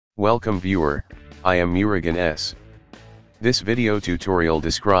Welcome viewer, I am Murugan S. This video tutorial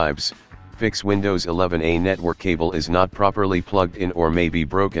describes, fix Windows 11 a network cable is not properly plugged in or may be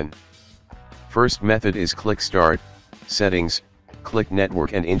broken. First method is click Start, Settings, click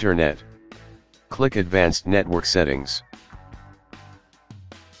Network and Internet. Click Advanced Network Settings.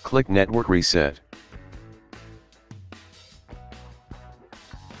 Click Network Reset.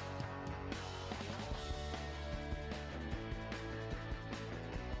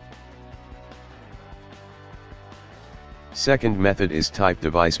 Second method is type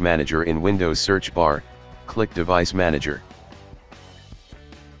Device Manager in Windows search bar, click Device Manager.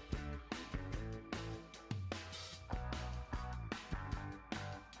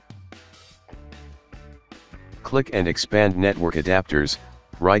 Click and expand Network Adapters,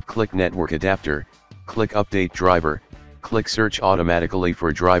 right-click Network Adapter, click Update Driver, click Search automatically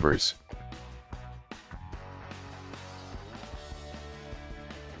for drivers.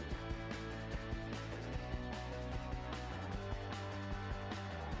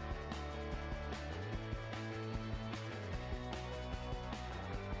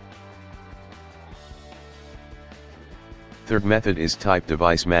 Third method is type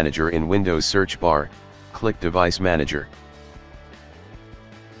Device Manager in Windows search bar, click Device Manager.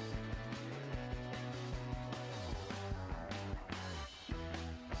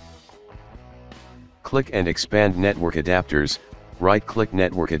 Click and expand Network Adapters, right-click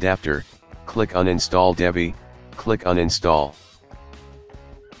Network Adapter, click Uninstall Devi, click Uninstall.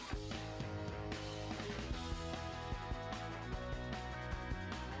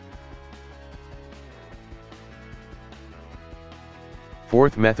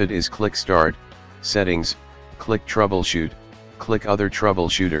 Fourth method is click Start, Settings, click Troubleshoot, click Other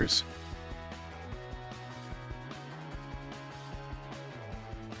Troubleshooters.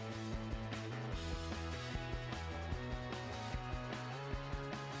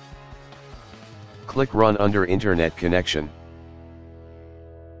 Click Run under Internet Connection.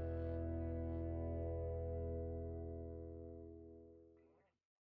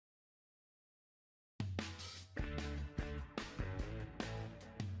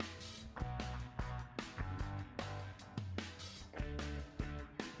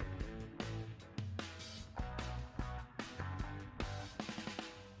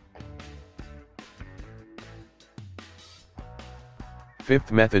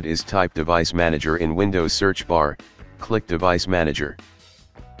 Fifth method is type Device Manager in Windows search bar, click Device Manager.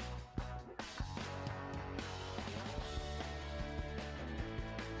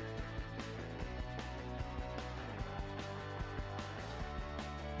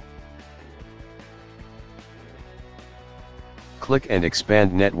 Click and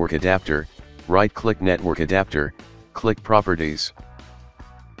expand Network Adapter, right-click Network Adapter, click Properties.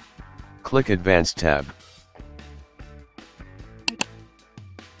 Click Advanced tab.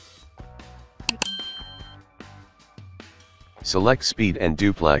 Select Speed and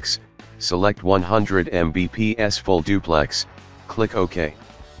Duplex, select 100 Mbps Full Duplex, click OK.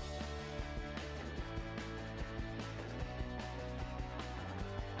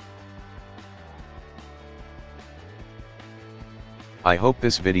 I hope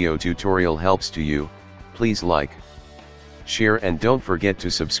this video tutorial helps to you. Please like, share and don't forget to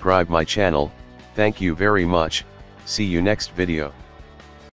subscribe my channel. Thank you very much. See you next video.